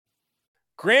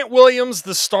Grant Williams,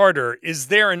 the starter. Is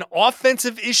there an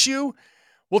offensive issue?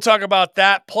 We'll talk about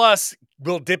that. Plus,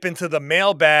 we'll dip into the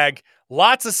mailbag.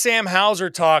 Lots of Sam Hauser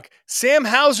talk. Sam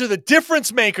Hauser, the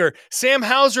difference maker. Sam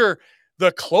Hauser,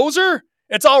 the closer.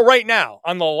 It's all right now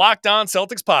on the Locked On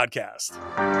Celtics podcast.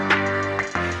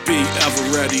 Be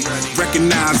ever ready.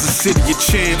 Recognize the city of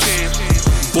champs.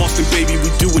 Boston, baby,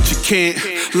 we do what you can't.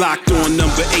 Locked on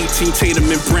number 18, Tatum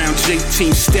and Brown,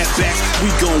 J-team, step back. We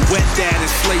gon' wet that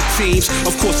and slay teams.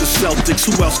 Of course, the Celtics,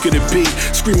 who else could it be?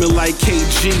 Screaming like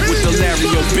KG with the Larry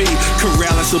O.B.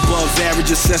 Corrales above average,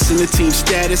 assessing the team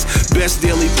status. Best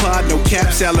daily pod, no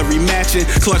cap, salary matching.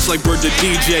 Clutch like Bird the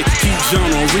DJ, keep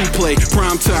John on replay.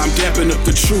 Prime time, dapping up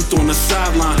the truth on the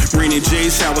sideline. Rainy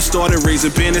J's, how it started,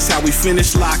 raising banners, how we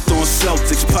finished. Locked on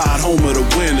Celtics pod, home of the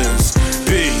winners.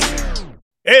 B.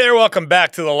 Hey there, welcome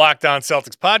back to the Locked On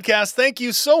Celtics podcast. Thank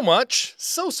you so much,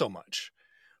 so much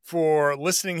for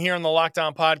listening here on the Locked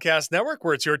On Podcast Network,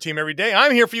 where it's your team every day.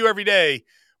 I'm here for you every day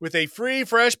with a free,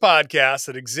 fresh podcast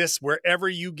that exists wherever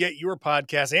you get your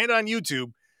podcasts and on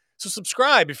YouTube. So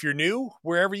subscribe if you're new,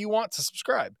 wherever you want to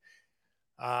subscribe.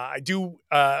 I do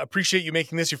appreciate you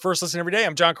making this your first listen every day.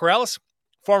 I'm John Corrales,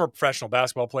 former professional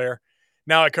basketball player.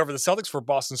 Now I cover the Celtics for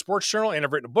Boston Sports Journal, and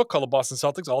I've written a book called The Boston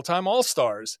Celtics All-Time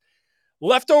All-Stars.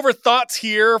 Leftover thoughts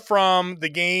here from the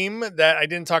game that I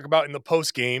didn't talk about in the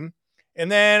post game,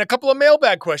 and then a couple of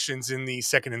mailbag questions in the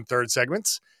second and third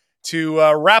segments to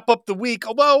wrap up the week.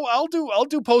 Although I'll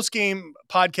do post game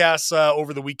podcasts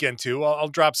over the weekend too. I'll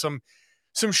drop some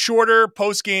shorter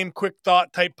post game quick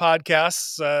thought type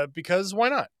podcasts because why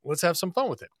not? Let's have some fun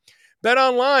with it.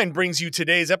 BetOnline brings you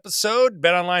today's episode.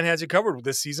 BetOnline has you covered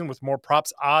this season with more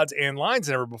props, odds, and lines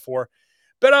than ever before.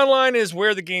 BetOnline is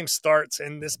where the game starts,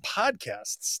 and this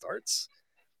podcast starts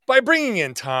by bringing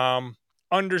in Tom_NBA,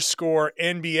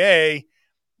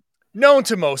 known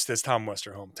to most as Tom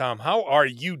Westerholm. Tom, how are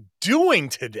you doing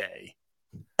today?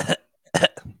 I'm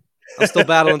still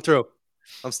battling through.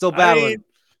 I'm still battling.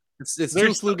 It's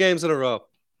 2 flu games in a row.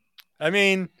 I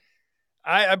mean,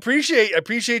 I appreciate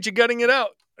you gutting it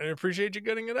out. I appreciate you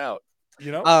gutting it out.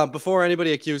 You know, before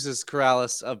anybody accuses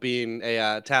Corrales of being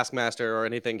a taskmaster or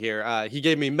anything here, he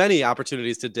gave me many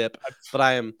opportunities to dip, but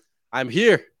I'm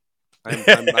here. I'm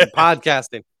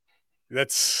podcasting.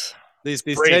 That's these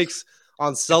takes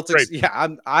on Celtics.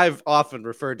 Yeah, I've often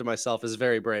referred to myself as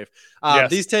very brave.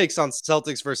 Yes. These takes on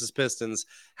Celtics versus Pistons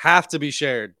have to be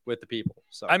shared with the people.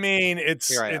 So I mean, it's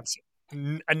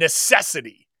a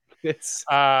necessity.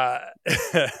 I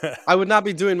would not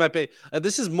be doing my pay.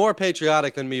 This is more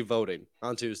patriotic than me voting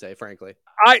on Tuesday, frankly.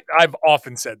 I've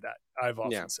often said that.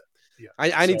 Said. Yeah.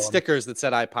 I need stickers that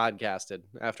said I podcasted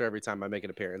after every time I make an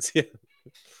appearance.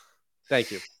 Thank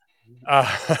you.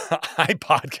 I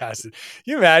podcasted. Can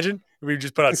you imagine if we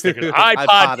just put out stickers? I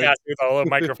podcasted with a little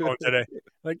microphone today.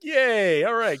 Like, yay!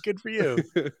 All right, good for you.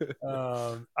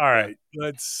 All right,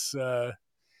 let's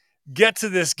get to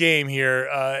this game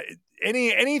here.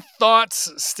 Any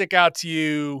thoughts stick out to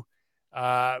you?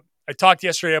 I talked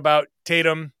yesterday about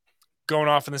Tatum going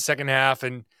off in the second half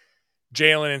and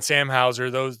Jalen and Sam Hauser.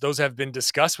 Those have been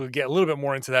discussed. We'll get a little bit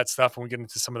more into that stuff when we get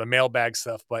into some of the mailbag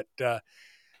stuff. But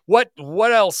what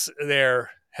else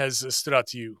there has stood out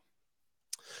to you?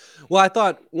 Well, I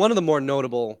thought one of the more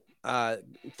notable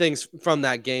things from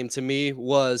that game to me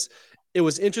was it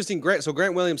was interesting. Grant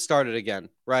Williams started again,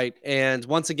 right? And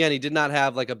once again, he did not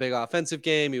have like a big offensive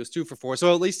game. He was 2 for 4.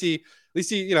 So at least he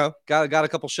got a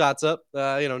couple shots up,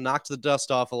 knocked the dust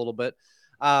off a little bit.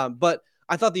 But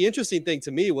I thought the interesting thing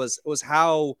to me was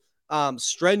how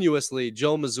strenuously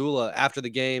Joe Mazzulla after the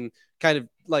game kind of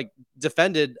like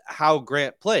defended how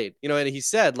Grant played, and he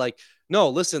said like, no,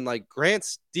 listen, like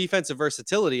Grant's defensive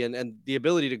versatility and the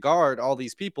ability to guard all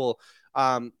these people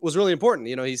was really important.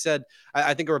 He said,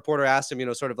 I think a reporter asked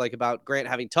him, sort of like about Grant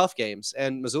having tough games.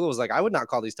 And Mazzulla was like, I would not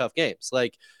call these tough games.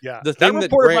 Like, yeah, the thing that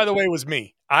reporter, by the way, was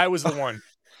me. I was the one.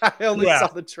 I only saw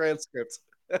the transcript.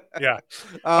 Yeah.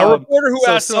 A reporter who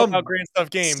asked him about Grant's tough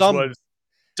games was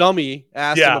dummy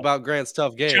asked him about Grant's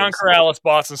tough games. John Corrales,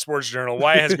 Boston Sports Journal.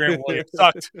 Why has Grant Williams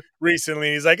sucked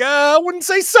recently? He's like, I wouldn't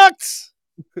say sucked.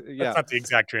 Yeah. That's not the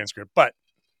exact transcript, but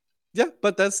yeah,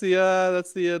 but that's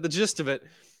the gist of it.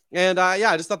 And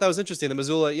I just thought that was interesting. The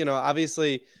Mazzulla,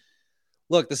 obviously,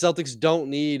 look, the Celtics don't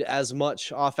need as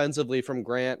much offensively from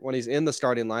Grant when he's in the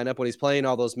starting lineup, when he's playing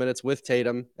all those minutes with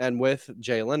Tatum and with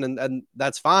Jalen, and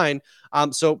that's fine.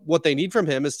 So what they need from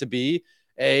him is to be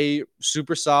a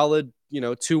super solid,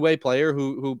 two-way player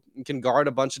who can guard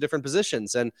a bunch of different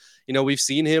positions. And, we've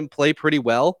seen him play pretty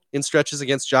well in stretches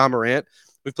against Ja Morant.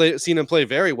 We've seen him play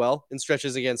very well in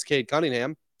stretches against Cade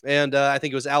Cunningham. And I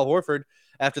think it was Al Horford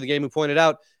after the game who pointed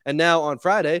out. And now on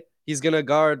Friday, he's going to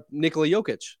guard Nikola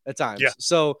Jokic at times. Yeah.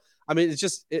 So, I mean, it's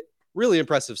just really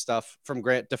impressive stuff from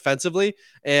Grant defensively.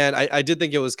 And I did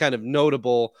think it was kind of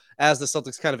notable as the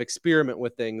Celtics kind of experiment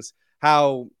with things,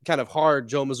 how kind of hard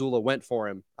Joe Mazzulla went for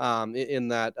him in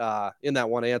that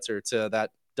one answer to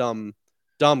that dumb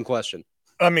question.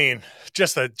 I mean,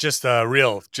 just a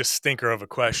real stinker of a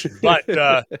question. But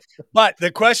but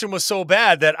the question was so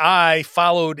bad that I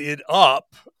followed it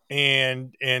up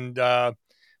and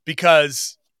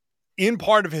because in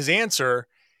part of his answer,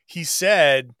 he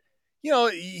said,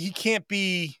 he can't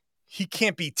be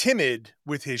timid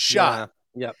with his shot.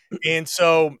 Yeah. Yep. And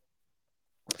so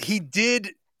he did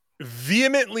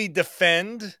vehemently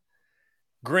defend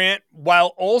Grant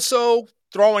while also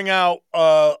throwing out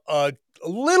a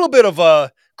little bit of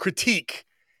a critique.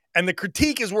 And the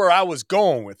critique is where I was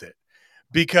going with it,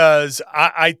 because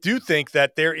I do think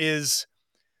that there is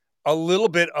a little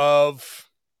bit of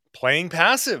playing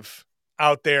passive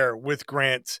out there with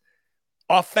Grant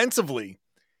offensively.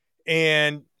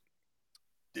 And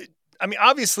I mean,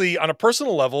 obviously on a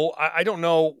personal level, I don't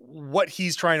know what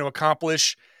he's trying to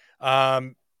accomplish.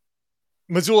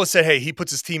 Mazzulla said, hey, he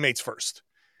puts his teammates first.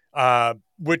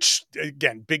 Which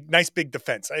again, nice big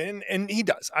defense. And he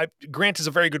does. Grant is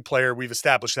a very good player. We've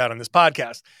established that on this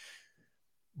podcast.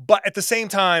 But at the same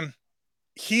time,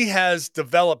 he has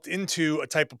developed into a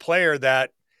type of player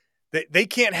that they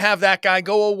can't have that guy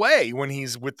go away when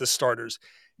he's with the starters.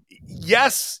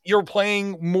 Yes, you're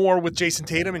playing more with Jason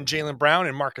Tatum and Jaylen Brown,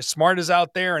 and Marcus Smart is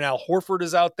out there and Al Horford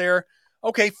is out there.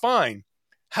 Okay, fine.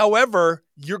 However,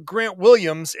 you're Grant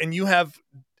Williams and you have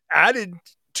added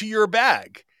to your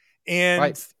bag.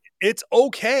 And It's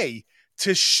okay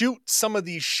to shoot some of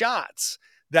these shots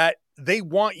that they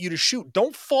want you to shoot.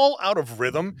 Don't fall out of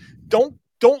rhythm. Don't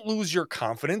lose your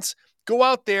confidence. Go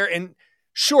out there and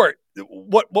sure,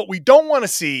 what we don't want to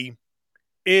see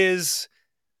is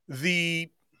the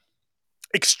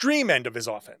extreme end of his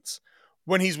offense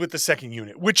when he's with the second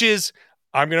unit, which is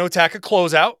I'm going to attack a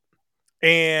closeout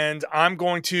and I'm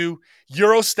going to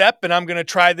Euro step and I'm going to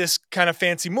try this kind of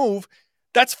fancy move.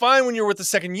 That's fine when you're with the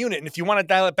second unit. And if you want to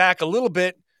dial it back a little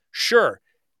bit, sure.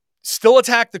 Still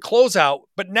attack the closeout,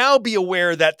 but now be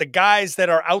aware that the guys that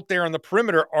are out there on the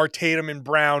perimeter are Tatum and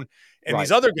Brown and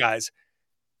these other guys.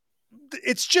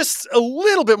 It's just a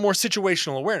little bit more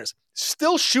situational awareness.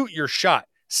 Still shoot your shot.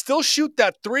 Still shoot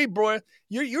that three, bro.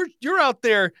 You're out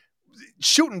there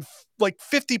shooting like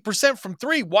 50% from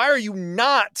three. Why are you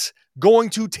not going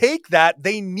to take that?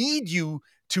 They need you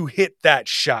to hit that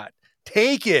shot.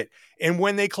 Take it. And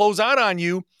when they close out on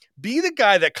you, be the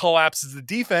guy that collapses the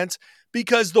defense,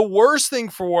 because the worst thing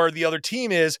for the other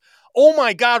team is, oh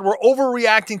my God, we're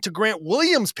overreacting to Grant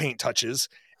Williams' paint touches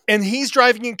and he's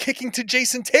driving and kicking to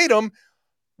Jason Tatum.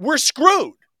 We're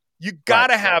screwed. You got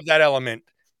to have that element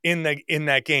in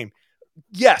that game.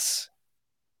 Yes.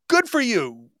 Good for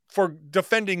you for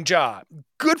defending Ja.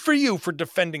 Good for you for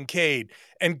defending Cade.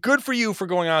 And good for you for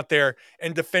going out there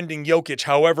and defending Jokic,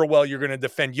 however well you're going to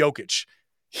defend Jokic.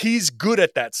 He's good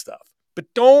at that stuff. But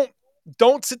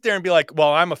don't sit there and be like,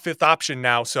 well, I'm a fifth option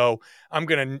now, so I'm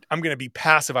gonna be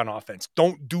passive on offense.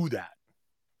 Don't do that.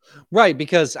 Right,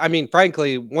 because I mean,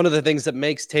 frankly, one of the things that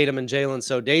makes Tatum and Jaylen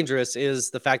so dangerous is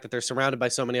the fact that they're surrounded by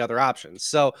so many other options.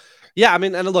 So, yeah, I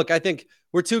mean, and look, I think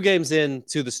we're 2 games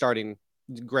into the starting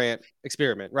Grant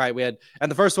experiment, right? We had, and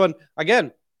the first one,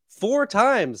 again, 4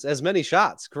 times as many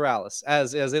shots, Corrales,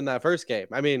 as in that first game.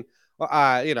 I mean,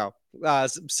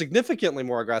 significantly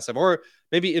more aggressive, or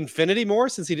maybe infinity more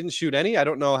since he didn't shoot any. I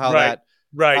don't know how that.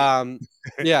 Right.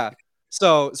 Yeah.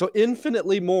 So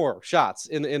infinitely more shots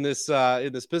in this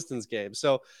Pistons game.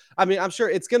 So I mean, I'm sure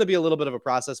it's going to be a little bit of a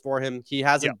process for him. He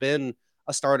hasn't been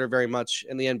a starter very much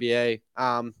in the NBA.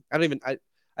 I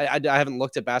haven't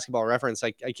looked at Basketball Reference.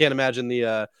 I can't imagine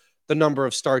the number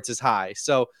of starts is high.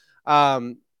 So,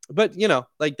 but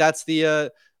like that's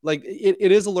the. Like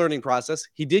it is a learning process.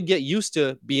 He did get used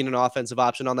to being an offensive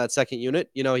option on that second unit.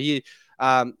 He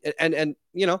Malcolm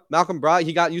Brogdon,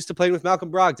 he got used to playing with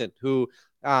Malcolm Brogdon, who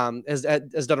has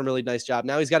done a really nice job.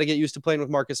 Now he's got to get used to playing with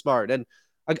Marcus Smart and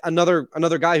another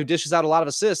guy who dishes out a lot of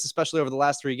assists, especially over the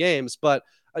last 3 games, but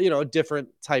a different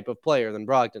type of player than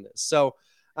Brogdon is. So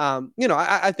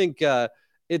I think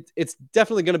it's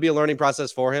definitely going to be a learning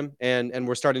process for him, and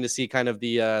we're starting to see kind of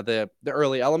the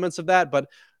early elements of that. But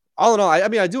all in all, I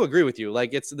mean, I do agree with you.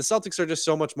 Like, the Celtics are just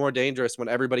so much more dangerous when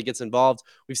everybody gets involved.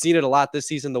 We've seen it a lot this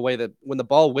season, the way that when the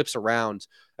ball whips around.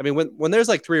 I mean, when there's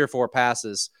like 3 or 4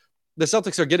 passes, the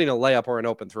Celtics are getting a layup or an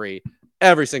open 3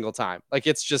 every single time. Like,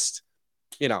 it's just,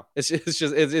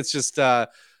 it's just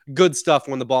good stuff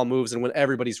when the ball moves and when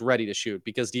everybody's ready to shoot,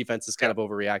 because defenses kind of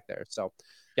overreact there. So,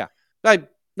 yeah,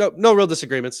 No real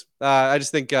disagreements. I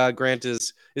just think Grant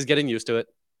is getting used to it.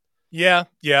 Yeah.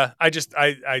 I just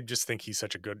think he's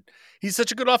such a good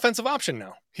offensive option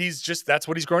now. That's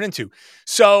what he's grown into.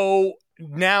 So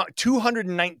now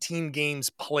 219 games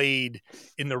played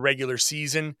in the regular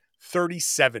season,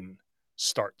 37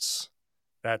 starts.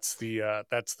 That's the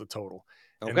total.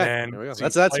 Okay, And then there we go. see,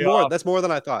 That's more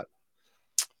than I thought.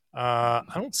 I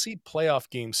don't see playoff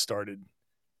games started.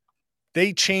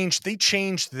 They changed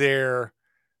their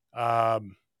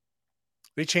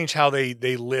they changed how they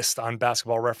list on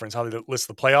Basketball Reference, how they list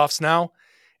the playoffs now,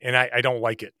 and I don't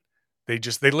like it. They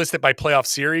list it by playoff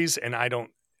series, and I don't.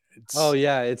 Oh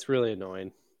yeah, it's really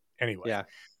annoying. Anyway, Yeah,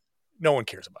 no one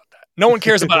cares about that. No one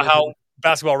cares about how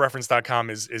basketballreference.com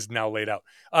is now laid out.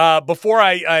 Before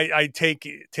I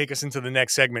take us into the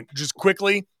next segment, just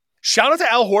quickly, shout out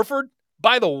to Al Horford.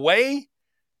 By the way,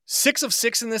 6 of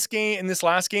 6 in this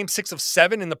last game, 6 of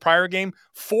 7 in the prior game,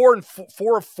 4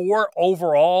 of 4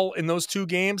 overall in those two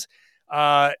games.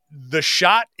 The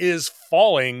shot is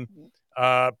falling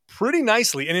pretty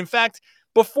nicely. And in fact,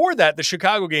 before that, the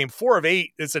Chicago game, 4 of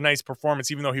 8, it's a nice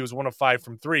performance, even though he was 1 of 5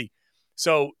 from 3.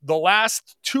 So the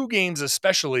last two games,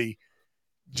 especially,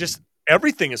 just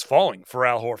everything is falling for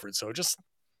Al Horford. So just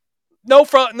no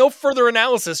further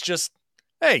analysis. Just,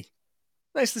 hey,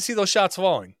 nice to see those shots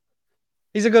falling.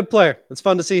 He's a good player. It's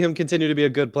fun to see him continue to be a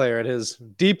good player at his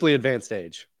deeply advanced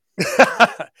age.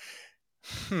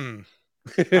 I'm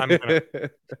gonna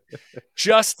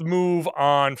just move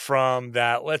on from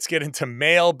that. Let's get into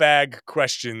mailbag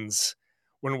questions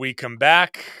when we come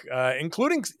back,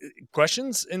 including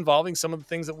questions involving some of the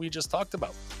things that we just talked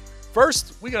about.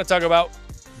 First, we're going to talk about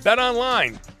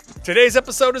BetOnline. Today's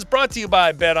episode is brought to you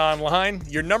by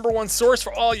BetOnline, your number one source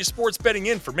for all your sports betting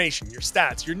information, your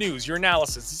stats, your news, your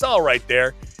analysis. It's all right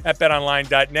there at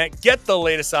betonline.net. Get the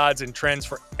latest odds and trends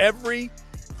for every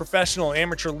professional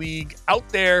amateur league out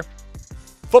there.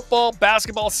 Football,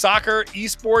 basketball, soccer,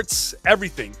 esports,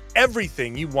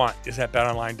 everything you want is at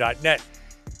betonline.net.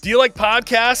 Do you like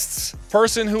podcasts?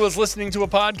 Person who is listening to a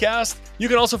podcast? You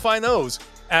can also find those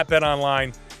at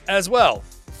BetOnline as well.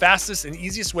 Fastest and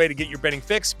easiest way to get your betting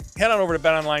fix. Head on over to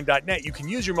betonline.net. You can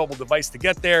use your mobile device to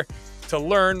get there to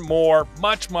learn more,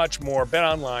 much more.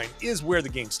 BetOnline is where the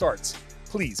game starts.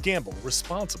 Please gamble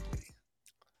responsibly.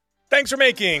 Thanks for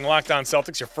making Locked On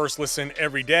Celtics your first listen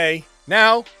every day.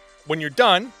 Now, when you're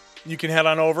done, you can head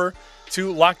on over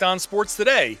to Locked On Sports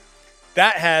Today.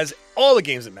 That has all the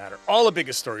games that matter, all the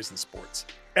biggest stories in sports,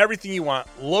 everything you want,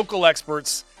 local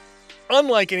experts,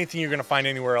 unlike anything you're going to find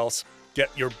anywhere else. Get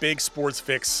your big sports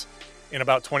fix in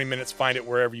about 20 minutes. Find it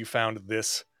wherever you found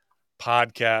this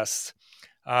podcast.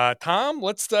 Tom,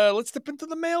 let's dip into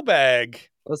the mailbag.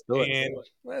 Let's do it. And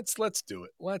let's do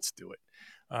it.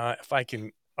 If I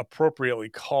can appropriately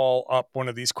call up one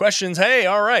of these questions. Hey,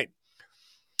 all right.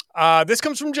 This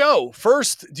comes from Joe.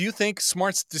 First, do you think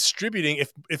Smart's distributing,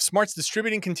 if Smart's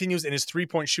distributing continues and his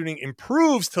 3-point shooting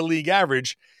improves to league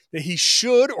average, that he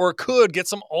should or could get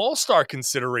some all-star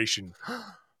consideration?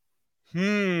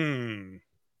 Tom,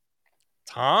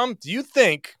 do you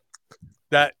think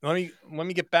that let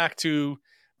me get back to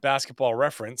Basketball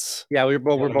Reference. Yeah, we're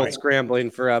both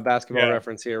scrambling for Basketball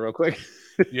Reference here real quick.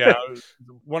 Yeah,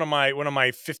 one of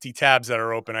my 50 tabs that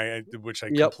are open, which I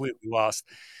completely lost.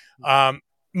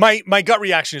 My gut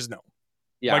reaction is no.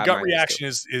 Yeah, my gut reaction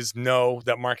is no,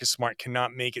 that Marcus Smart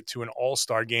cannot make it to an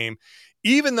all-star game,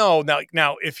 even though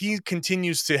now if he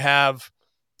continues to have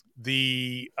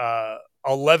the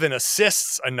 11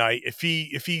 assists a night, if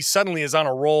he suddenly is on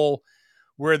a roll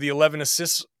where the 11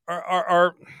 assists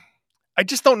are I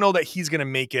just don't know that he's going to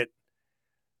make it.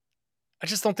 I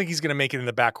just don't think he's going to make it in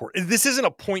the backcourt. This isn't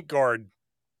a point guard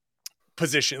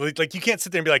position. Like you can't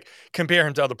sit there and be like, compare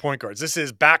him to other point guards. This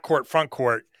is backcourt, front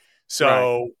court.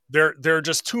 So right. There are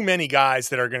just too many guys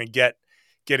that are going to get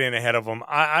in ahead of him.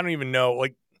 I don't even know.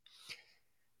 Like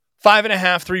 5.5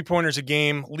 3-pointers a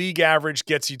game. League average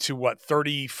gets you to what,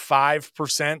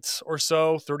 35% or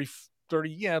so, 30.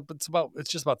 Yeah, but it's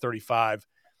just about 35.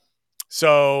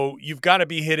 So you've got to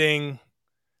be hitting.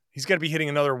 He's got to be hitting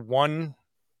another one.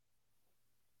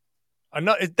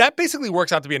 That basically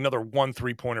works out to be another 1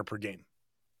 3-pointer per game.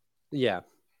 Yeah.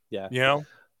 You know,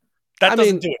 that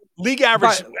doesn't do it. League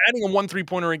average, adding a 1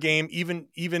 3-pointer a game, even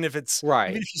if it's right.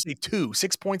 Even if you say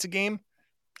 6 points a game.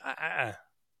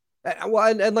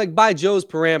 Well, and like by Joe's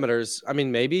parameters, I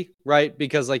mean, maybe, right?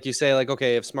 Because like you say, like,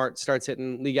 okay, if Smart starts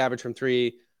hitting league average from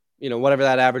 3, whatever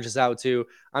that averages out to,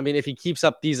 I mean, if he keeps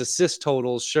up these assist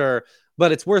totals, sure.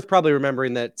 But it's worth probably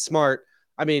remembering that Smart,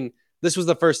 I mean, this was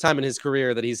the first time in his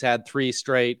career that he's had 3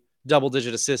 straight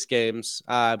double-digit assist games.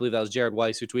 I believe that was Jared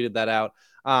Weiss who tweeted that out.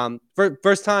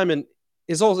 First time in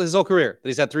his whole career that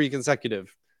he's had 3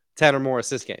 consecutive 10 or more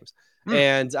assist games.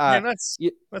 And Man, that's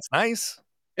nice.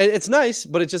 It's nice,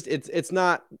 but it's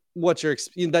not what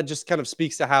that just kind of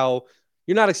speaks to how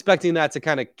you're not expecting that to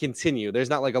kind of continue. There's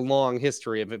not like a long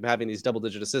history of him having these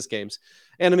double-digit assist games.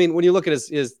 And I mean, when you look at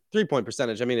his 3-point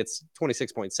percentage, I mean, it's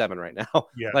 26.7 right now.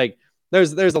 Yeah. Like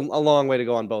there's a long way to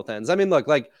go on both ends. I mean, look,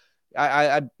 like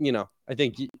I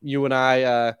think you and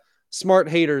I, smart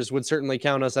haters would certainly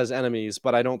count us as enemies,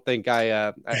 but I don't think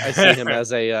I see him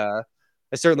as I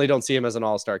certainly don't see him as an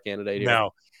all-star candidate here.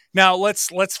 No. Now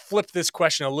let's flip this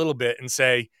question a little bit and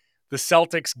say the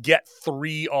Celtics get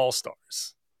 3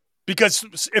 all-stars. Because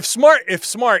if Smart,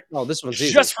 this one's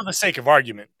easy. Just for the sake of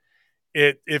argument,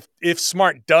 if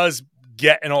Smart does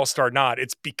get an all-star nod,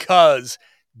 it's because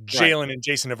Jalen and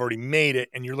Jason have already made it,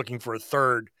 and you're looking for a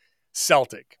third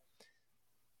Celtic.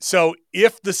 So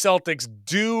if the Celtics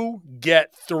do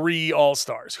get 3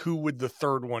 all-stars, who would the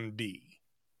third one be?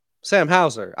 Sam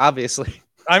Hauser, obviously.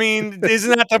 I mean,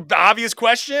 isn't that the obvious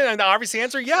question and the obvious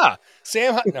answer? Yeah.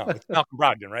 No, it's Malcolm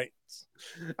Brogdon, right?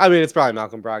 I mean, it's probably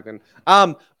Malcolm Brogdon.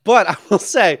 But I will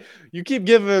say, you keep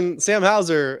giving Sam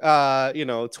Hauser,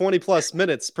 20 plus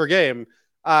minutes per game.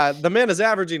 The man is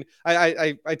averaging.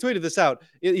 I tweeted this out.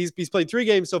 He's played 3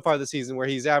 games so far this season where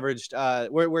he's averaged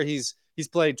where he's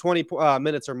played 20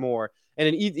 minutes or more,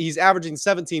 and he's averaging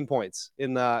 17 points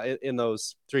in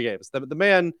those 3 games.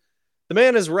 The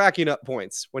man is racking up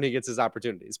points when he gets his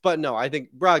opportunities. But no, I think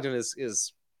Brogdon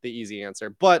is the easy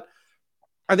answer. But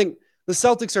I think the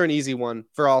Celtics are an easy one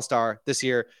for All-Star this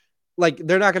year. Like,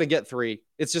 they're not going to get 3.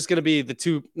 It's just going to be the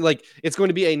 2. Like, it's going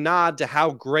to be a nod to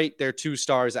how great their 2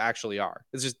 stars actually are.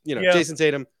 It's just, Jason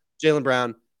Tatum, Jaylen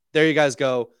Brown. There you guys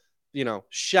go.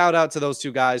 Shout out to those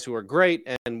 2 guys who are great.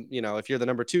 And, if you're the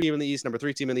number 2 team in the East, number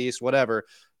 3 team in the East, whatever,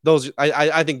 those,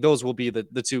 I think those will be the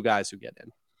 2 guys who get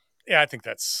in. Yeah, I think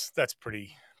that's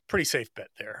pretty safe bet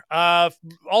there.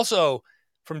 Also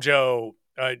from Joe,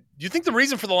 do you think the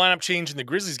reason for the lineup change in the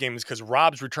Grizzlies game is because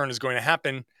Rob's return is going to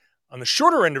happen on the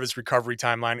shorter end of his recovery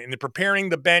timeline, and they're preparing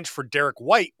the bench for Derek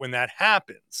White when that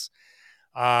happens?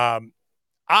 I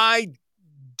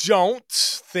don't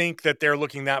think that they're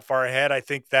looking that far ahead. I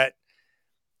think that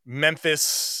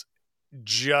Memphis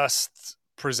just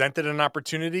presented an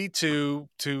opportunity to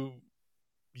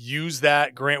use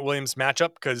that Grant Williams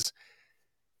matchup because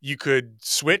you could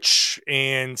switch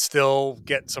and still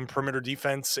get some perimeter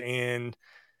defense and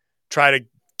try to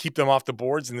keep them off the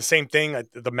boards. And the same thing,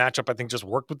 the matchup I think just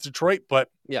worked with Detroit. But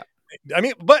yeah, I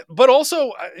mean, but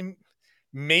also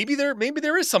maybe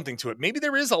there is something to it. Maybe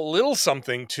there is a little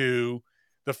something to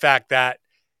the fact that,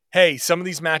 hey, some of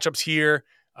these matchups here,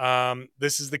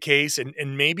 this is the case,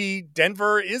 and maybe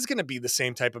Denver is going to be the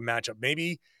same type of matchup.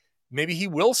 Maybe he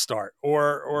will start,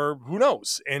 or who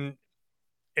knows? And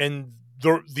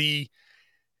the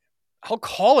I'll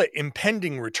call it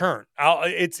impending return.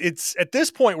 It's at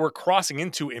this point we're crossing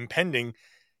into impending.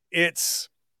 This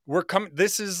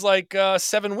is like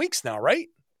 7 weeks now, right?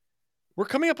 We're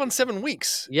coming up on 7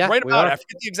 weeks. Yeah, right about it. I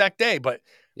forget the exact day, but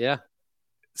yeah.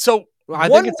 So I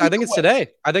think it's today.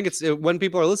 I think it's when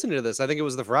people are listening to this. I think it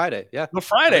was the Friday. Yeah, the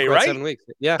Friday, right? 7 weeks.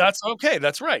 Yeah, that's okay.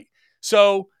 That's right.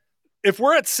 So if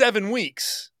we're at 7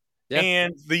 weeks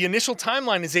and the initial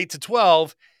timeline is 8 to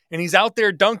 12, and he's out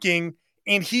there dunking,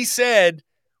 and he said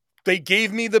they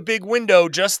gave me the big window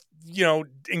just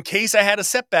in case I had a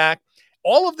setback.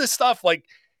 All of this stuff, like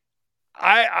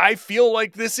I feel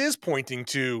like this is pointing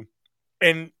to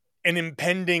an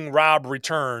impending Rob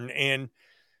return, and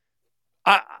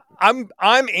I'm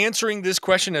answering this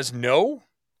question as no,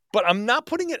 but I'm not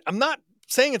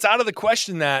saying it's out of the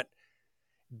question that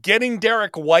getting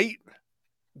Derek White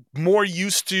more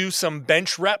used to some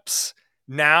bench reps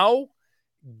now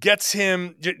gets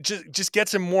him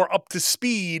gets him more up to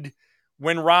speed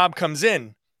when Rob comes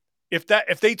in. If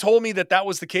they told me that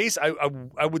was the case,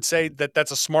 I would say that that's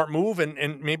a smart move,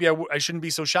 and maybe I shouldn't be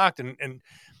so shocked. And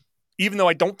even though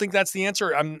I don't think that's the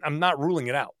answer, I'm not ruling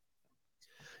it out.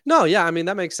 No, yeah, I mean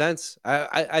that makes sense.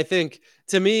 I think,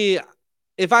 to me,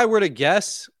 if I were to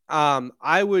guess, my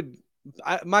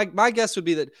guess would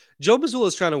be that Joe Mazzulla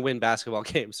is trying to win basketball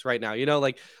games right now.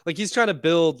 Like he's trying to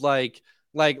build like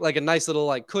a nice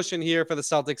little cushion here for the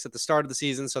Celtics at the start of the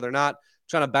season, so they're not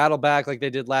trying to battle back like they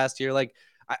did last year. Like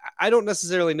I don't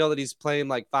necessarily know that he's playing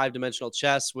like 5-dimensional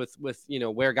chess with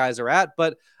where guys are at,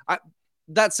 but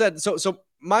that said, so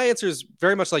my answer is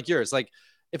very much like yours. Like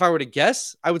if I were to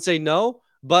guess, I would say no,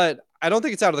 but I don't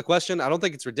think it's out of the question. I don't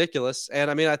think it's ridiculous, and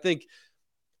I mean I think,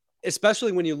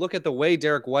 especially when you look at the way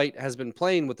Derek White has been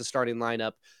playing with the starting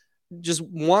lineup, just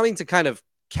wanting to kind of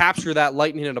capture that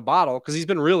lightning in a bottle because he's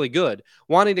been really good,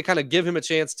 wanting to kind of give him a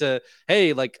chance to,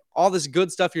 hey, like all this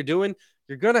good stuff you're doing,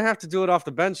 you're going to have to do it off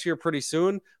the bench here pretty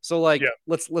soon. So like,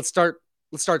 let's start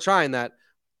trying that.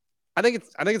 I think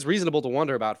it's reasonable to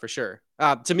wonder about for sure.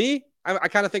 To me, I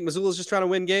kind of think Mazzulla's just trying to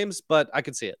win games, but I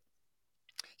could see it.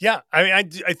 Yeah, I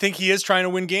mean, I think he is trying to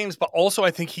win games, but also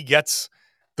I think he gets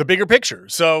the bigger picture.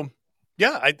 So,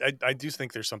 yeah, I do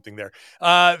think there's something there.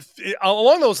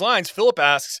 Along those lines, Philip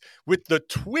asks, with the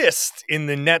twist in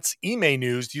the Nets Ime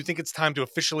news, do you think it's time to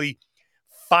officially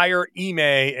fire Ime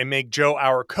and make Joe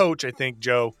our coach? I think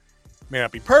Joe may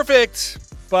not be perfect,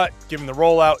 but given the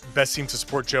rollout, best seems to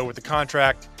support Joe with the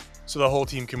contract so the whole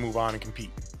team can move on and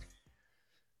compete.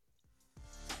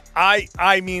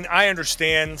 I mean, I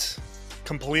understand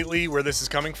completely where this is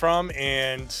coming from,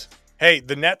 and hey,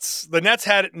 the Nets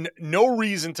had no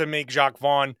reason to make Jacques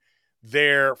Vaughn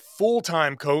their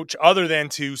full-time coach other than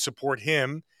to support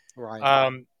him. Right.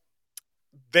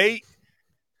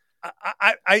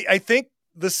 I think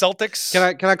the Celtics.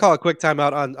 Can I call a quick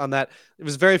timeout on that? It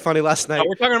was very funny last night.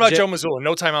 We're talking about Joe Mazzulla.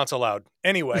 No timeouts allowed.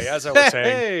 Anyway, as I was saying.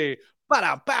 Hey,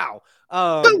 bow.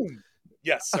 Boom.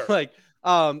 Yes, sir. Like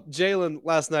Jalen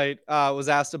last night was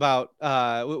asked about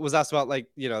like,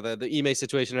 you know, the Ime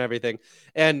situation and everything,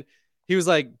 and he was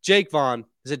like, Jake Vaughn.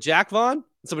 Is it Jack Vaughn?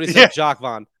 And somebody said Jacques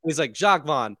Vaughn. He's like, Jacques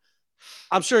Vaughn.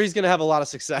 I'm sure he's going to have a lot of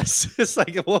success. It's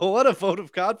like, well, what a vote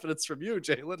of confidence from you,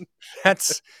 Jalen.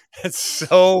 That's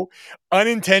so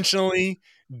unintentionally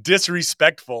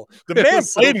disrespectful. The man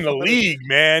played in the league,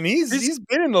 man. He's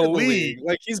been in the league.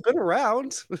 Like, he's been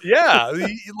around. Yeah.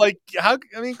 Like, how?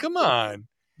 I mean, come on.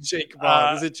 Jake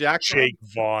Vaughn. Is it Jack Jake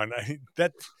Vaughn?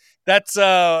 That's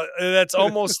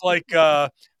almost like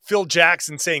Phil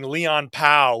Jackson saying Leon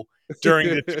Powell during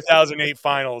the 2008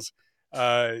 finals.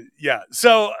 Yeah.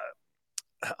 So,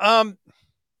 I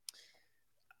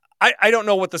don't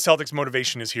know what the Celtics'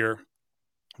 motivation is here.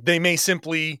 They may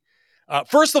simply,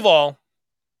 first of all,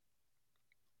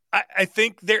 I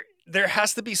think there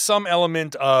has to be some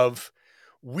element of,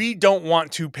 we don't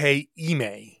want to pay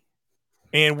Ime,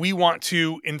 and we want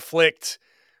to inflict,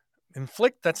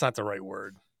 that's not the right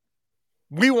word.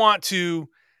 We want to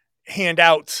hand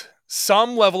out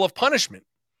some level of punishment.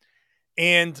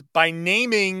 And by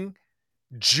naming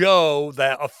Joe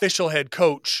the official head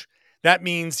coach, that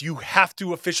means you have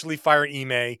to officially fire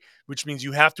Ime, which means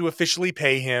you have to officially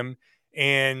pay him.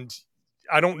 And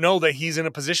I don't know that he's in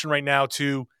a position right now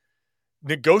to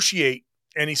negotiate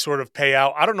any sort of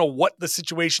payout. I don't know what the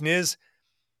situation is,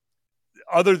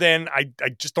 other than I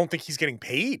just don't think he's getting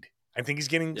paid. I think he's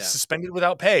getting suspended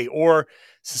without pay or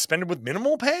suspended with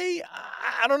minimal pay.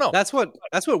 I don't know. That's what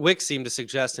Wick seemed to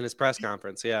suggest in his press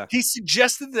conference. Yeah. He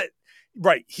suggested that,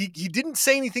 right. He didn't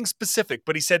say anything specific,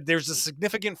 but he said there's a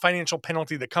significant financial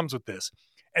penalty that comes with this.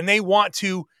 And they want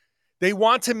to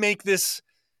make this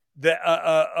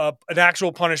an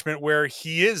actual punishment where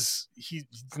he's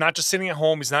not just sitting at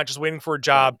home. He's not just waiting for a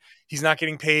job. He's not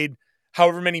getting paid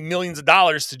however many millions of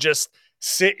dollars to just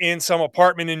sit in some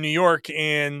apartment in New York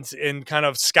and kind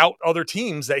of scout other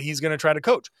teams that he's going to try to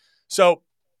coach. So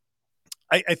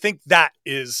I think that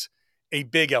is a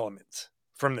big element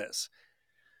from this.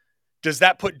 Does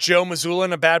that put Joe Mazzulla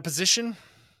in a bad position?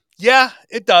 Yeah,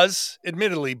 it does,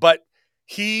 admittedly, but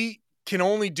he can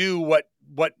only do what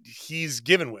he's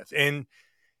given with. And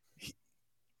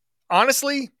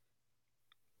honestly,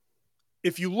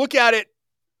 if you look at it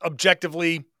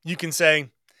objectively, you can say,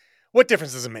 what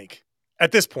difference does it make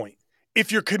at this point?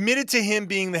 If you're committed to him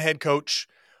being the head coach,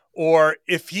 or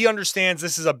if he understands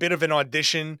this is a bit of an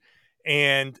audition,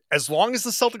 and as long as the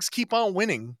Celtics keep on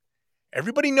winning,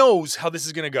 everybody knows how this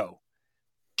is going to go.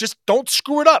 Just don't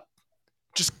screw it up.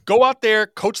 Just go out there,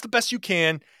 coach the best you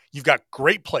can. You've got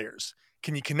great players.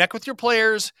 Can you connect with your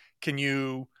players? Can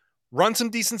you run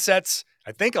some decent sets?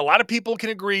 I think a lot of people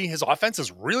can agree his offense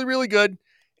is really, really good.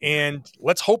 And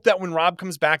let's hope that when Rob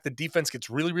comes back, the defense gets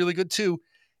really, really good too.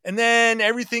 And then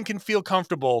everything can feel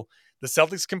comfortable. The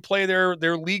Celtics can play their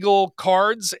legal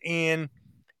cards, and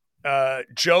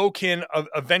Joe can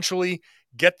eventually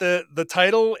get the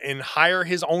title and hire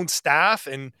his own staff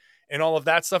and all of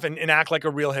that stuff and act like a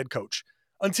real head coach.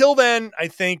 Until then, I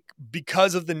think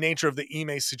because of the nature of the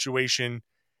Ime situation,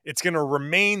 it's going to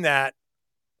remain that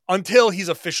until he's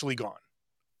officially gone.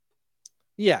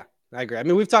 Yeah, I agree. I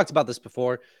mean, we've talked about this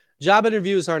before. Job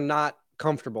interviews are not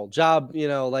comfortable.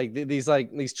 Like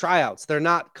these tryouts, they're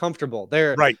not comfortable.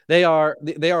 They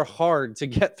are hard to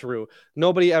get through.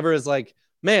 Nobody ever is like,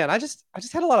 man, I just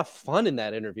had a lot of fun in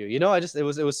that interview. You know, it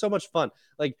was so much fun.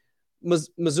 Like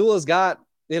Mazzulla's got,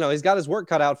 he's got his work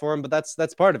cut out for him, but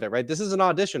that's part of it, right? This is an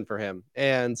audition for him.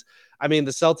 And I mean,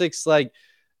 the Celtics, like,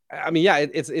 I mean, yeah,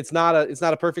 it's not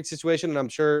a perfect situation, and I'm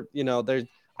sure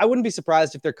I wouldn't be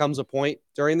surprised if there comes a point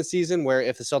during the season where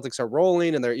if the Celtics are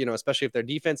rolling and they're especially if their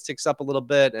defense ticks up a little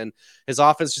bit and his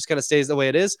offense just kind of stays the way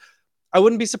it is, I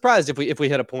wouldn't be surprised if we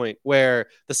hit a point where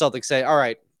the Celtics say, all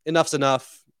right, enough's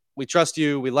enough. We trust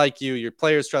you. We like you. Your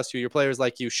players trust you. Your players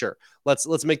like you. Sure.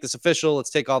 Let's make this official. Let's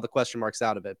take all the question marks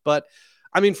out of it. But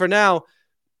I mean, for now,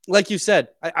 like you said,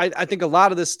 I think a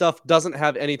lot of this stuff doesn't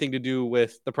have anything to do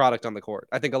with the product on the court.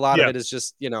 I think a lot of it is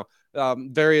just,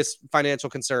 various financial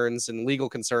concerns and legal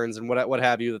concerns and what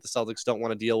have you that the Celtics don't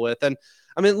want to deal with. And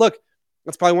I mean, look,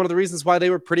 that's probably one of the reasons why they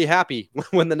were pretty happy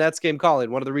when the Nets came calling.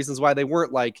 One of the reasons why they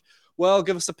weren't like, well,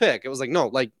 give us a pick. It was like, no,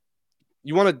 like,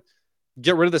 you want to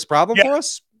get rid of this problem for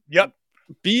us? Yep.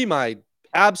 Be my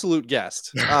absolute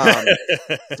guest.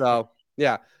 So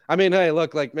yeah. I mean, hey,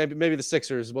 look, like maybe the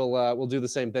Sixers will do the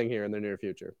same thing here in the near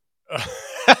future.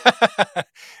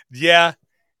 Yeah,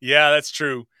 that's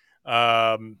true.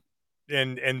 And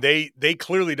they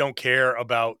clearly don't care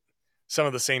about some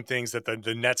of the same things that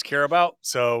the Nets care about.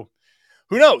 So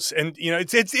who knows? And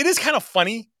it is kind of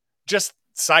funny. Just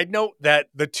side note that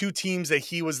the two teams that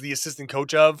he was the assistant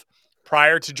coach of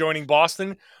prior to joining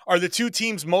Boston are the two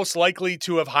teams most likely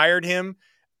to have hired him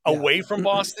away from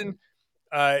Boston.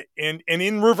 And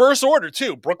in reverse order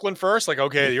too. Brooklyn first, like,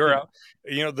 okay, you're out.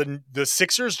 The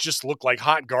Sixers just look like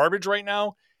hot garbage right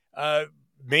now.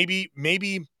 Maybe,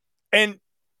 and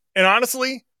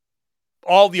honestly,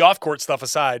 all the off-court stuff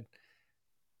aside,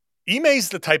 Ime's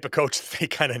the type of coach that they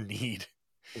kind of need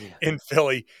in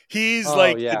Philly. He's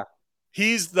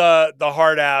he's the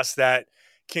hard ass that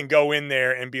can go in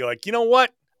there and be like, you know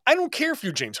what? I don't care if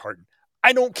you're James Harden.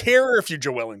 I don't care if you're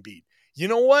Joel Embiid. You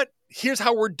know what? Here's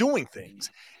how we're doing things.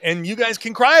 And you guys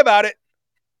can cry about it,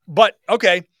 but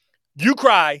okay, you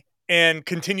cry and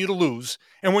continue to lose.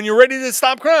 And when you're ready to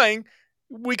stop crying,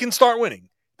 we can start winning.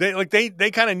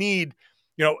 They kind of need,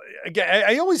 again,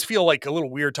 I always feel like a little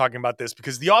weird talking about this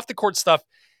because the off the court stuff,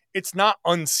 it's not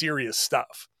unserious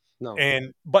stuff. No.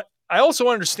 But I also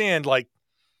understand, like,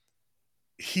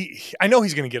 I know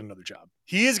he's going to get another job.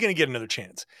 He is going to get another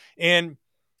chance. And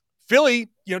Philly,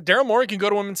 Daryl Morey can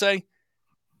go to him and say,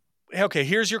 hey, okay,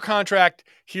 here's your contract.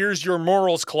 Here's your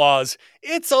morals clause.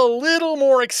 It's a little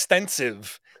more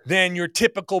extensive than your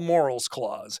typical morals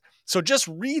clause. So just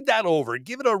read that over.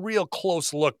 Give it a real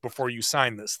close look before you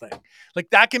sign this thing.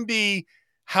 Like, that can be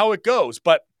how it goes.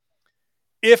 But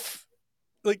if,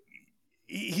 like,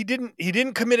 he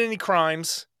didn't commit any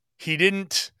crimes. He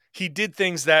did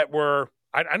things that were,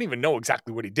 I don't even know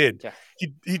exactly what he did. Yeah.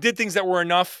 He did things that were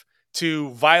enough to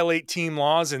violate team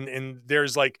laws. And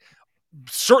there's like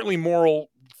certainly moral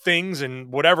things and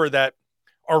whatever that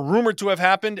are rumored to have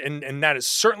happened. And that is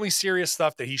certainly serious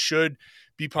stuff that he should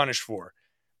be punished for.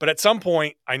 But at some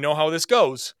point, I know how this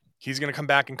goes. He's going to come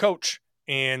back and coach.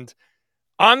 And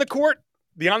on the court,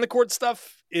 the on the court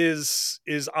stuff is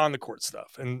on the court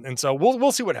stuff. And so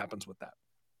we'll see what happens with that.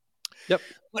 Yep.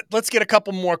 Let's get a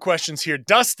couple more questions here.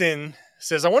 Dustin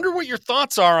says, I wonder what your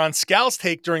thoughts are on Scal's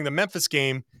take during the Memphis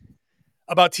game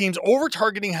about teams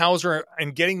over-targeting Hauser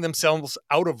and getting themselves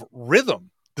out of rhythm.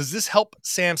 Does this help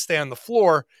Sam stay on the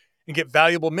floor and get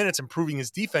valuable minutes, improving his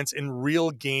defense in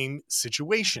real game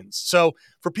situations? So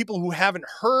for people who haven't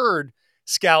heard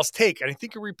Scal's take, and I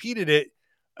think he repeated it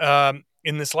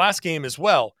in this last game as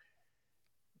well,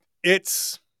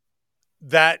 it's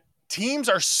that teams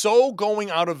are so going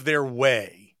out of their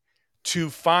way to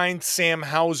find Sam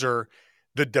Hauser,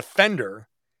 the defender,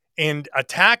 and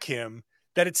attack him,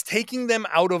 that it's taking them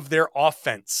out of their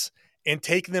offense and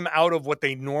taking them out of what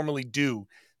they normally do.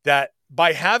 That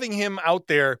by having him out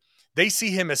there, they see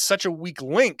him as such a weak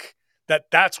link that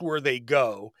that's where they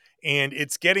go. And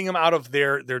it's getting them out of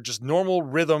their just normal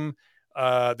rhythm,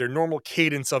 their normal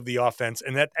cadence of the offense.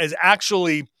 And that is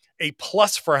actually a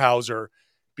plus for Hauser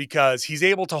because he's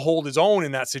able to hold his own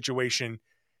in that situation.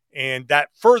 And that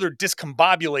further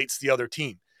discombobulates the other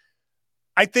team.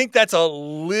 I think that's a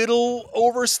little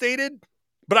overstated,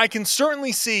 but I can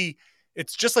certainly see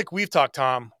it's just like we've talked,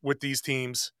 Tom, with these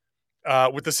teams,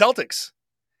 with the Celtics.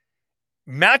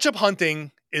 Matchup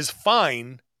hunting is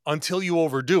fine until you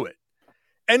overdo it.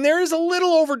 And there is a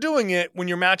little overdoing it when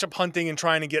you're matchup hunting and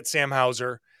trying to get Sam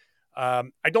Hauser.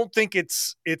 I don't think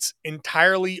it's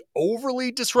entirely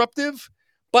overly disruptive,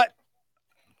 but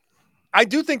I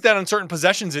do think that on certain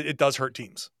possessions, it does hurt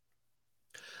teams.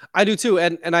 I do too.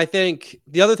 And I think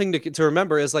the other thing to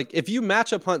remember is, like, if you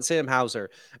matchup hunt Sam Hauser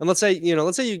and let's say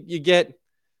you get,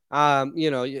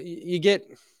 you get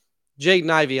Jaden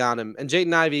Ivey on him and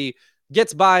Jaden Ivey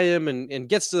gets by him and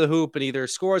gets to the hoop and either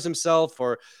scores himself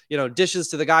or, dishes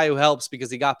to the guy who helps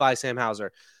because he got by Sam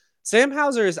Hauser. Sam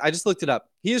Hauser is, I just looked it up.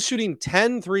 He is shooting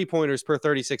 10 3-pointers per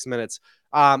 36 minutes,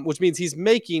 which means he's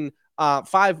making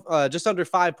just under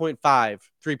 5.5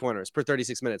 3-pointers per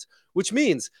 36 minutes, which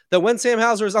means that when Sam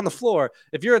Hauser is on the floor,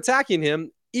 if you're attacking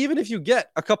him, even if you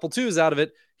get a couple twos out of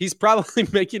it, he's probably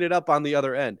making it up on the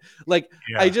other end. Like,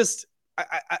 Yeah.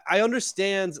 I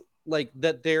understand like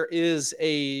that there is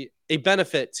a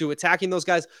benefit to attacking those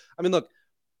guys. I mean, look,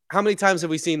 how many times have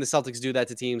we seen the Celtics do that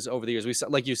to teams over the years? We saw,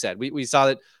 like you said, we saw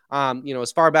it,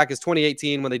 as far back as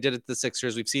 2018 when they did it to the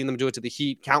Sixers. We've seen them do it to the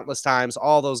Heat countless times.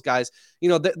 All those guys,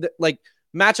 like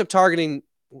matchup targeting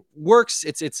works.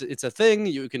 It's a thing.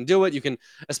 You can do it. You can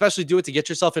especially do it to get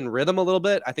yourself in rhythm a little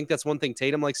bit. I think that's one thing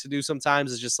Tatum likes to do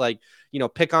sometimes is just like,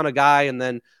 pick on a guy and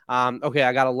then, okay,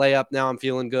 I got a layup. Now I'm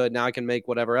feeling good. Now I can make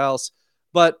whatever else.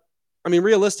 But I mean,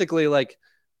 realistically, like,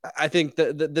 I think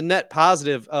the net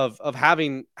positive of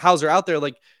having Hauser out there,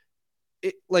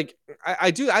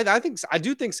 I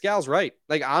do think Scal's right.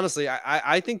 Like, honestly,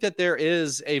 I think that there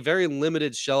is a very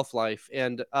limited shelf life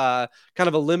and kind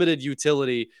of a limited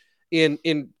utility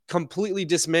in completely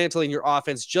dismantling your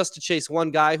offense just to chase one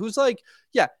guy who's like,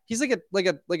 yeah, he's like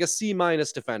a C-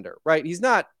 defender, right? He's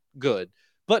not good,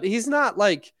 but he's not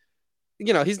like,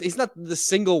 he's not the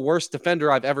single worst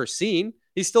defender I've ever seen.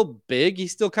 He's still big. He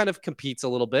still kind of competes a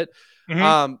little bit.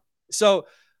 Mm-hmm. So,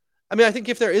 I mean, I think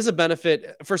if there is a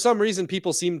benefit, for some reason,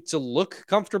 people seem to look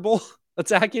comfortable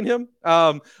attacking him.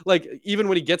 Like even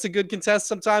when he gets a good contest,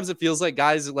 sometimes it feels like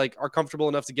guys like are comfortable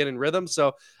enough to get in rhythm.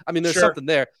 So, I mean, there's Sure. something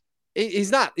there. He's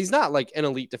not like an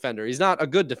elite defender. He's not a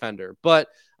good defender, but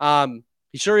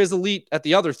he sure is elite at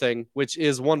the other thing, which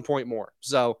is 1 point more.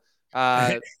 So,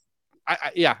 I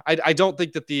don't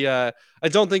think that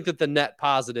the net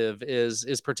positive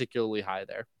is particularly high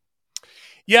there.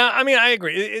 Yeah, I mean, I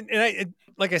agree,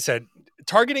 like I said,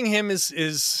 targeting him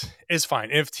is fine.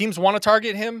 And if teams want to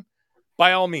target him,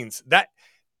 by all means, that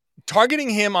targeting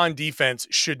him on defense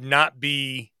should not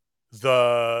be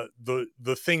the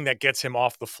thing that gets him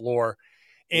off the floor.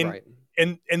 And Right.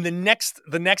 and the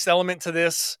next element to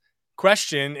this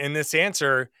question and this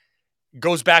answer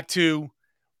goes back to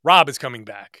Rob is coming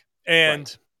back.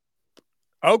 And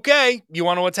okay, you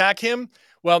want to attack him?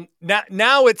 Well,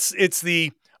 now it's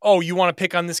the, oh, you want to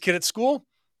pick on this kid at school?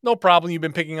 No problem. You've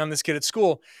been picking on this kid at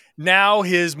school. Now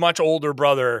his much older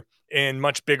brother and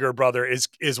much bigger brother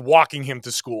is walking him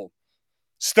to school.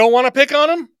 Still want to pick on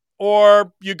him,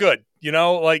 or you good?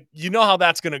 Like, how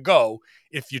that's going to go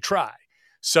if you try.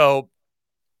 So,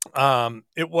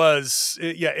 it's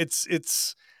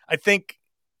I think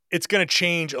it's going to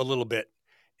change a little bit,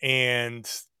 and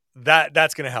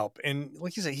that's going to help. And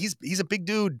like you said, he's a big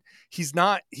dude. He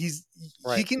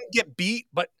can get beat,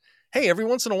 but hey, every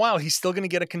once in a while, he's still going to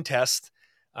get a contest.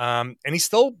 And he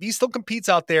still competes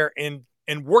out there,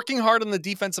 and working hard on the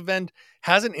defensive end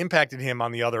hasn't impacted him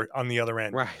on the other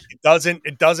end. Right.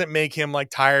 It doesn't make him like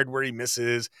tired where he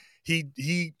misses.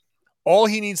 He all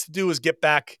he needs to do is get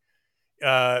back,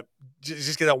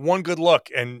 just get that one good look,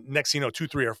 and next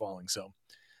 2-3 are falling. So,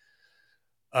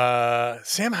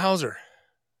 Sam Hauser,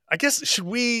 I guess should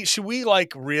we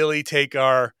like really take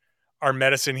our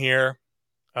medicine here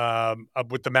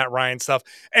with the Matt Ryan stuff?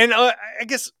 And I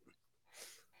guess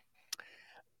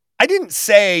I didn't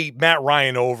say Matt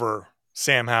Ryan over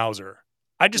Sam Hauser.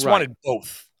 I just wanted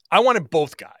both. I wanted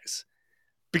both guys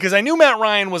because I knew Matt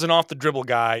Ryan was an off the dribble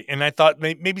guy, and I thought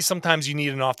maybe sometimes you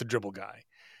need an off the dribble guy.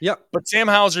 Yep. But Sam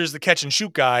Hauser is the catch and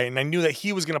shoot guy, and I knew that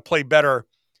he was going to play better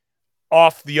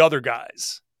off the other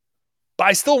guys. But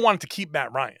I still wanted to keep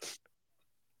Matt Ryan.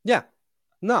 Yeah.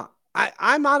 No,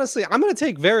 I'm honestly, I'm going to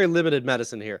take very limited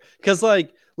medicine here. Cause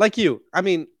like you, I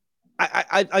mean,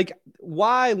 I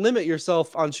why limit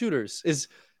yourself on shooters? Is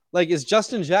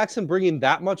Justin Jackson bringing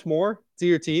that much more to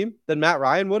your team than Matt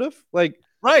Ryan would have? Like,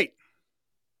 right.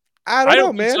 I don't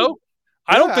know, man. So.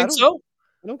 I don't think so.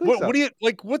 I don't think so. What do you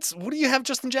like? What do you have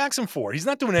Justin Jackson for? He's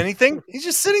not doing anything. He's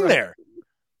just sitting there.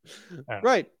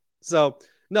 Right. So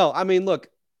no, I mean, look,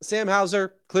 Sam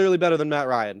Hauser clearly better than Matt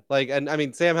Ryan.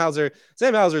 Sam Hauser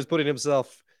is putting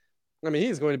himself. I mean,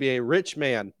 he's going to be a rich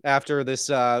man after this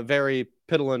very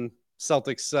piddling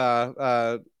Celtics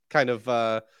kind of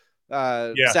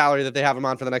salary that they have him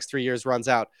on for the next 3 years runs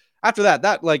out. After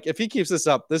that if he keeps this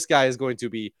up, this guy is going to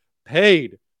be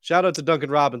paid. Shout out to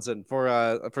Duncan Robinson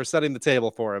for setting the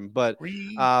table for him. But 3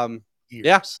 years.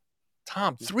 Yeah,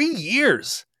 Tom, 3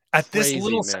 years at crazy, this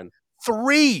little man.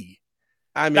 3.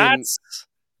 I mean, that's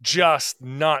just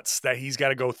nuts that he's got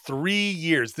to go 3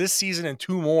 years this season and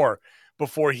 2 more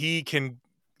before he can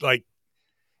like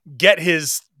get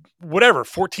his whatever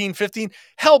 14, 15.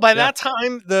 Hell, by that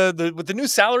time, the with the new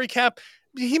salary cap,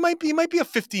 he might be a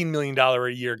 $15 million a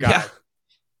year guy.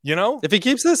 You know, if he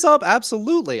keeps this up,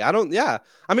 absolutely. I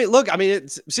mean, look, I mean,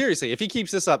 seriously, if he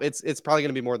keeps this up, it's probably going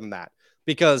to be more than that,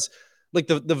 because like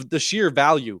the sheer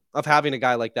value of having a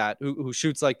guy like that who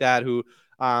shoots like that, who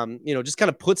just kind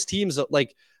of puts teams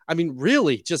like, I mean,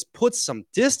 really just puts some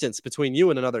distance between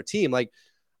you and another team. Like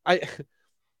I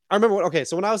remember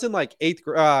so when I was in like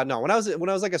when I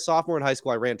was like a sophomore in high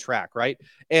school, I ran track, right?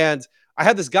 And I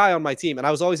had this guy on my team, and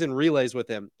I was always in relays with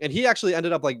him. And he actually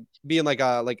ended up like being like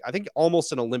I think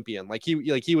almost an Olympian. Like he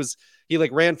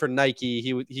ran for Nike.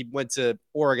 He went to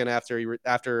Oregon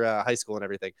after high school and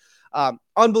everything.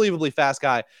 Unbelievably fast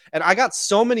guy. And I got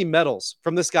so many medals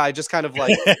from this guy, just kind of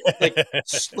like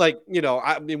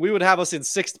I mean, we would have us in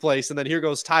 6th place, and then here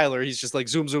goes Tyler. He's just like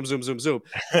zoom, zoom, zoom, zoom, zoom.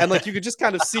 And like you could just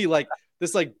kind of see like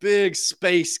this like big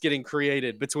space getting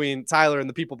created between Tyler and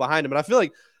the people behind him. And I feel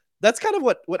like that's kind of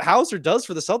what Hauser does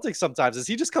for the Celtics sometimes, is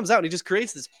he just comes out and he just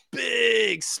creates this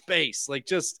big space, like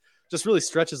just really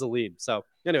stretches the lead. So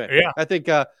anyway, yeah. I think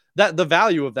that the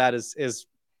value of that is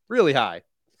really high.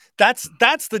 That's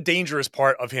the dangerous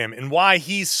part of him, and why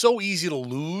he's so easy to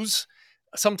lose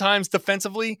sometimes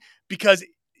defensively, because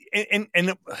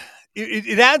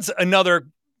it adds another,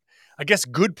 I guess,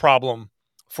 good problem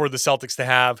for the Celtics to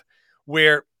have,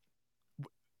 where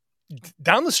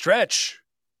down the stretch,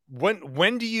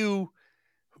 when do you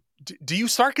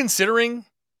start considering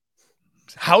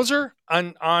Hauser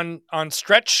on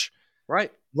stretch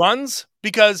runs?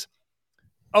 Because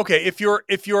okay, if you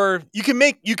can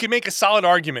make a solid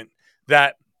argument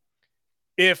that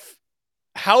if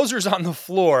Hauser's on the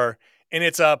floor and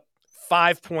it's a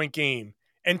 5-point game,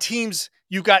 and teams,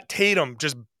 you've got Tatum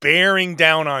just bearing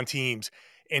down on teams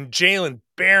and Jalen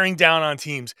bearing down on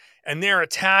teams, and they're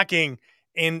attacking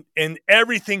and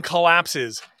everything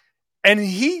collapses, and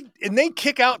they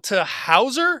kick out to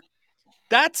Hauser,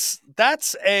 that's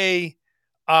an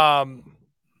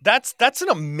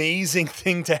amazing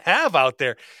thing to have out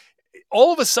there.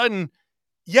 All of a sudden,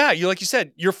 yeah, like you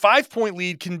said, your 5-point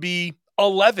lead can be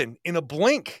 11 in a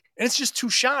blink, and it's just 2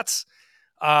 shots.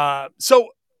 So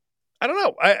I don't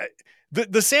know.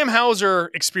 The Sam Hauser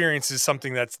experience is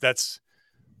something that's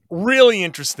really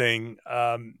interesting.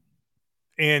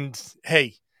 And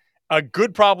hey, a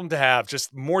good problem to have,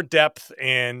 just more depth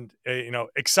and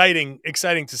exciting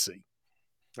to see.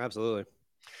 Absolutely.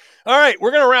 All right,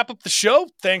 we're going to wrap up the show.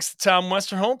 Thanks to Tom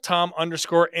Westerholm,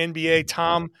 Tom_NBA,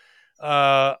 Tom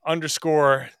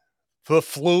 _ the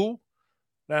flu.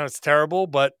 Now it's terrible,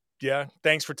 but yeah,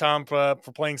 thanks for Tom for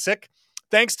playing sick.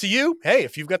 Thanks to you. Hey,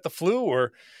 if you've got the flu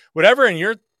or whatever and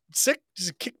you're sick,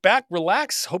 just kick back,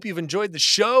 relax. Hope you've enjoyed the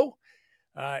show.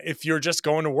 If you're just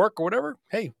going to work or whatever,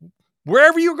 hey,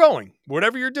 wherever you're going,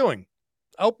 whatever you're doing,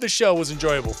 I hope this show was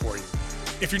enjoyable for you.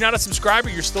 If you're not a subscriber,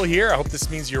 you're still here. I hope this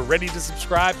means you're ready to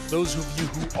subscribe. Those of you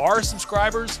who are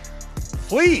subscribers,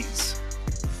 please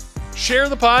share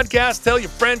the podcast. Tell your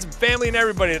friends and family and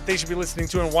everybody that they should be listening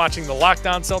to and watching the Locked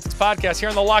On Celtics podcast here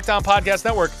on the Locked On Podcast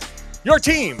Network. Your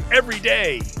team every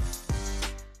day.